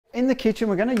in the kitchen,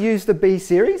 we're going to use the B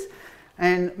series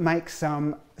and make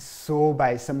some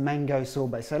sorbet, some mango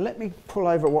sorbet. So let me pull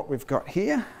over what we've got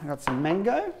here. I've got some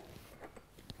mango.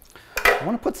 I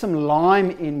want to put some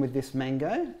lime in with this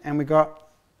mango, and we've got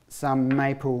some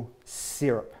maple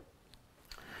syrup.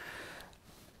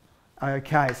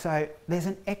 Okay, so there's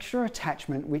an extra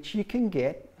attachment which you can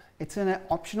get. It's an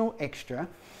optional extra,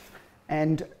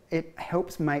 and it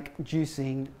helps make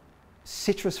juicing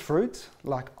citrus fruits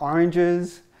like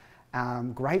oranges,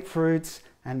 grapefruits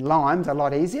and limes a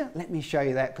lot easier. Let me show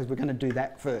you that, because we're going to do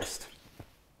that first.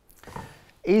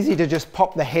 Easy to just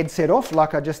pop the headset off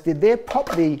like I just did there. Pop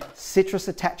the citrus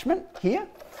attachment here.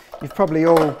 You've probably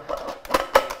all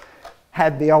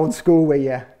had the old school where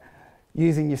you're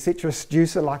using your citrus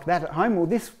juicer like that at home. Well,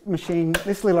 this machine,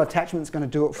 this little attachment is going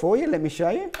to do it for you. Let me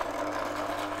show you.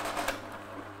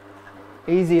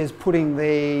 Easy as putting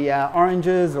the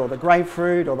oranges or the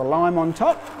grapefruit or the lime on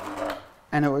top,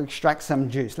 and it will extract some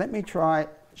juice. Let me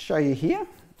show you here.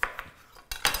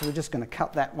 So we're just going to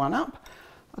cut that one up.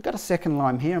 I've got a second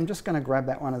lime here. I'm just going to grab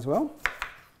that one as well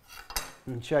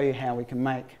and show you how we can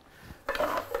make,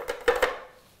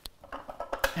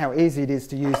 how easy it is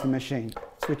to use the machine.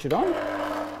 Switch it on.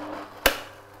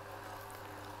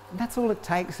 And that's all it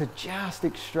takes to just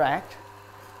extract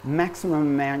maximum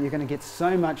amount. You're going to get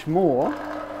so much more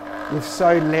with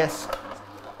so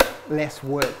less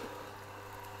work.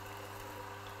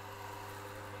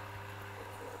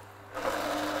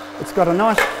 It's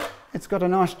got a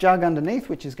nice jug underneath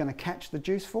which is going to catch the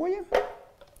juice for you.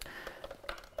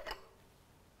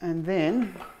 And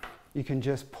then you can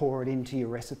just pour it into your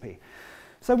recipe.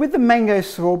 So with the mango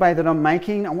sorbet that I'm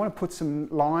making, I want to put some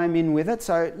lime in with it.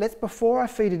 So before I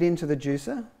feed it into the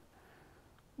juicer,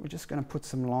 we're just going to put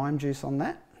some lime juice on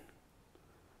that.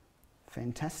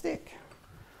 Fantastic.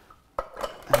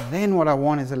 And then what I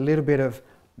want is a little bit of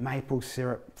maple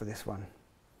syrup for this one.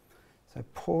 So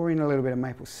pour in a little bit of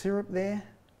maple syrup there.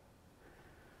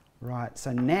 Right,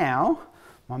 so now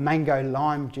my mango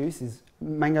lime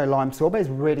sorbet is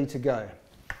ready to go.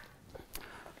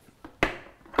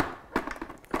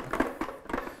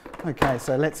 Okay,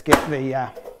 so let's get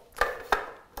the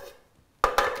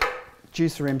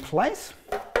juicer in place.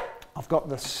 I've got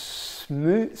the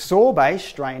sorbet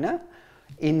strainer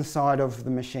inside of the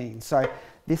machine. So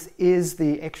this is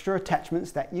the extra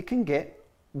attachments that you can get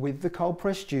with the cold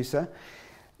press juicer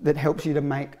that helps you to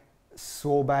make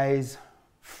sorbets,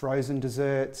 frozen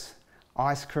desserts,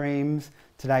 ice creams.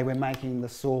 Today we're making the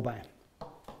sorbet.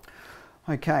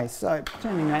 Okay, so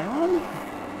turning that on.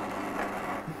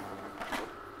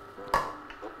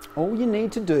 All you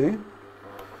need to do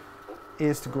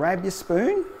is to grab your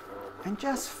spoon and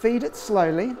just feed it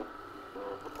slowly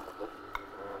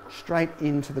straight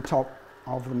into the top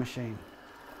of the machine.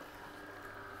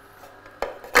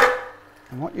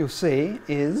 And what you'll see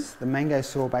is the mango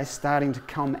sorbet starting to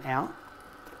come out.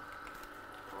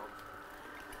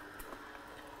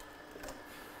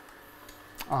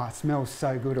 Oh, it smells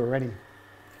so good already.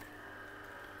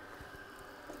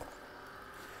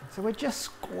 So we're just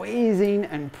squeezing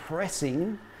and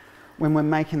pressing when we're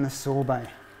making the sorbet.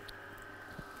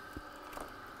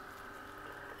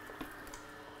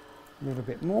 A little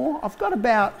bit more. I've got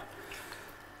about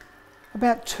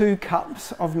 2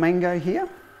 cups of mango here.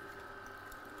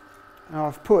 Now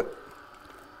I've put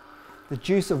the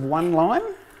juice of 1 lime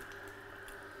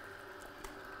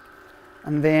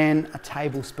and then a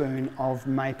tablespoon of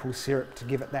maple syrup to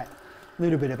give it that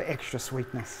little bit of extra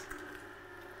sweetness.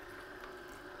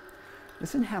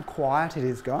 Listen how quiet it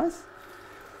is, guys.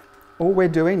 All we're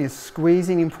doing is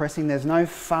squeezing and pressing. There's no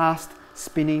fast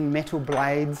spinning metal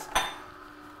blades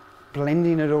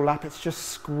blending it all up. It's just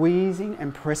squeezing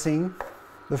and pressing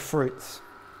the fruits.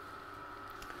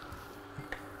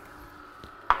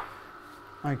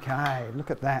 Okay, look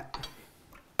at that.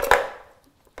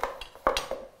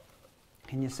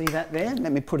 Can you see that there?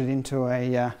 Let me put it into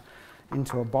a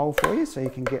bowl for you so you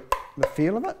can get the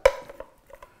feel of it.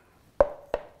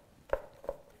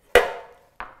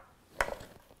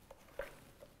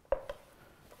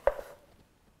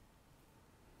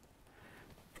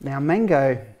 Now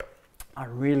mango, I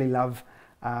really love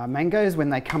mangoes when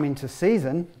they come into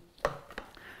season,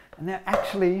 and they're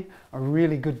actually a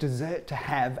really good dessert to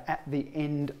have at the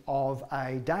end of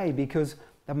a day because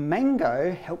the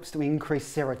mango helps to increase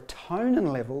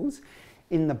serotonin levels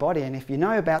in the body, and if you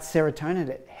know about serotonin,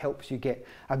 it helps you get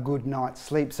a good night's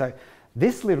sleep. So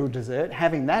this little dessert,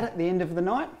 having that at the end of the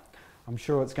night, I'm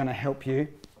sure it's going to help you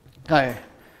get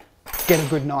a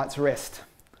good night's rest.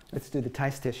 Let's do the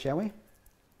taste test, shall we?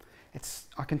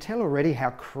 I can tell already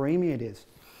how creamy it is.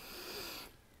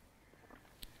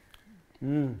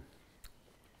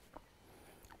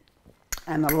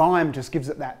 And the lime just gives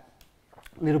it that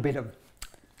little bit of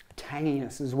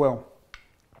tanginess as well.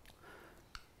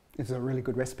 This is a really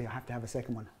good recipe. I have to have a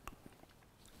second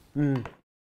one.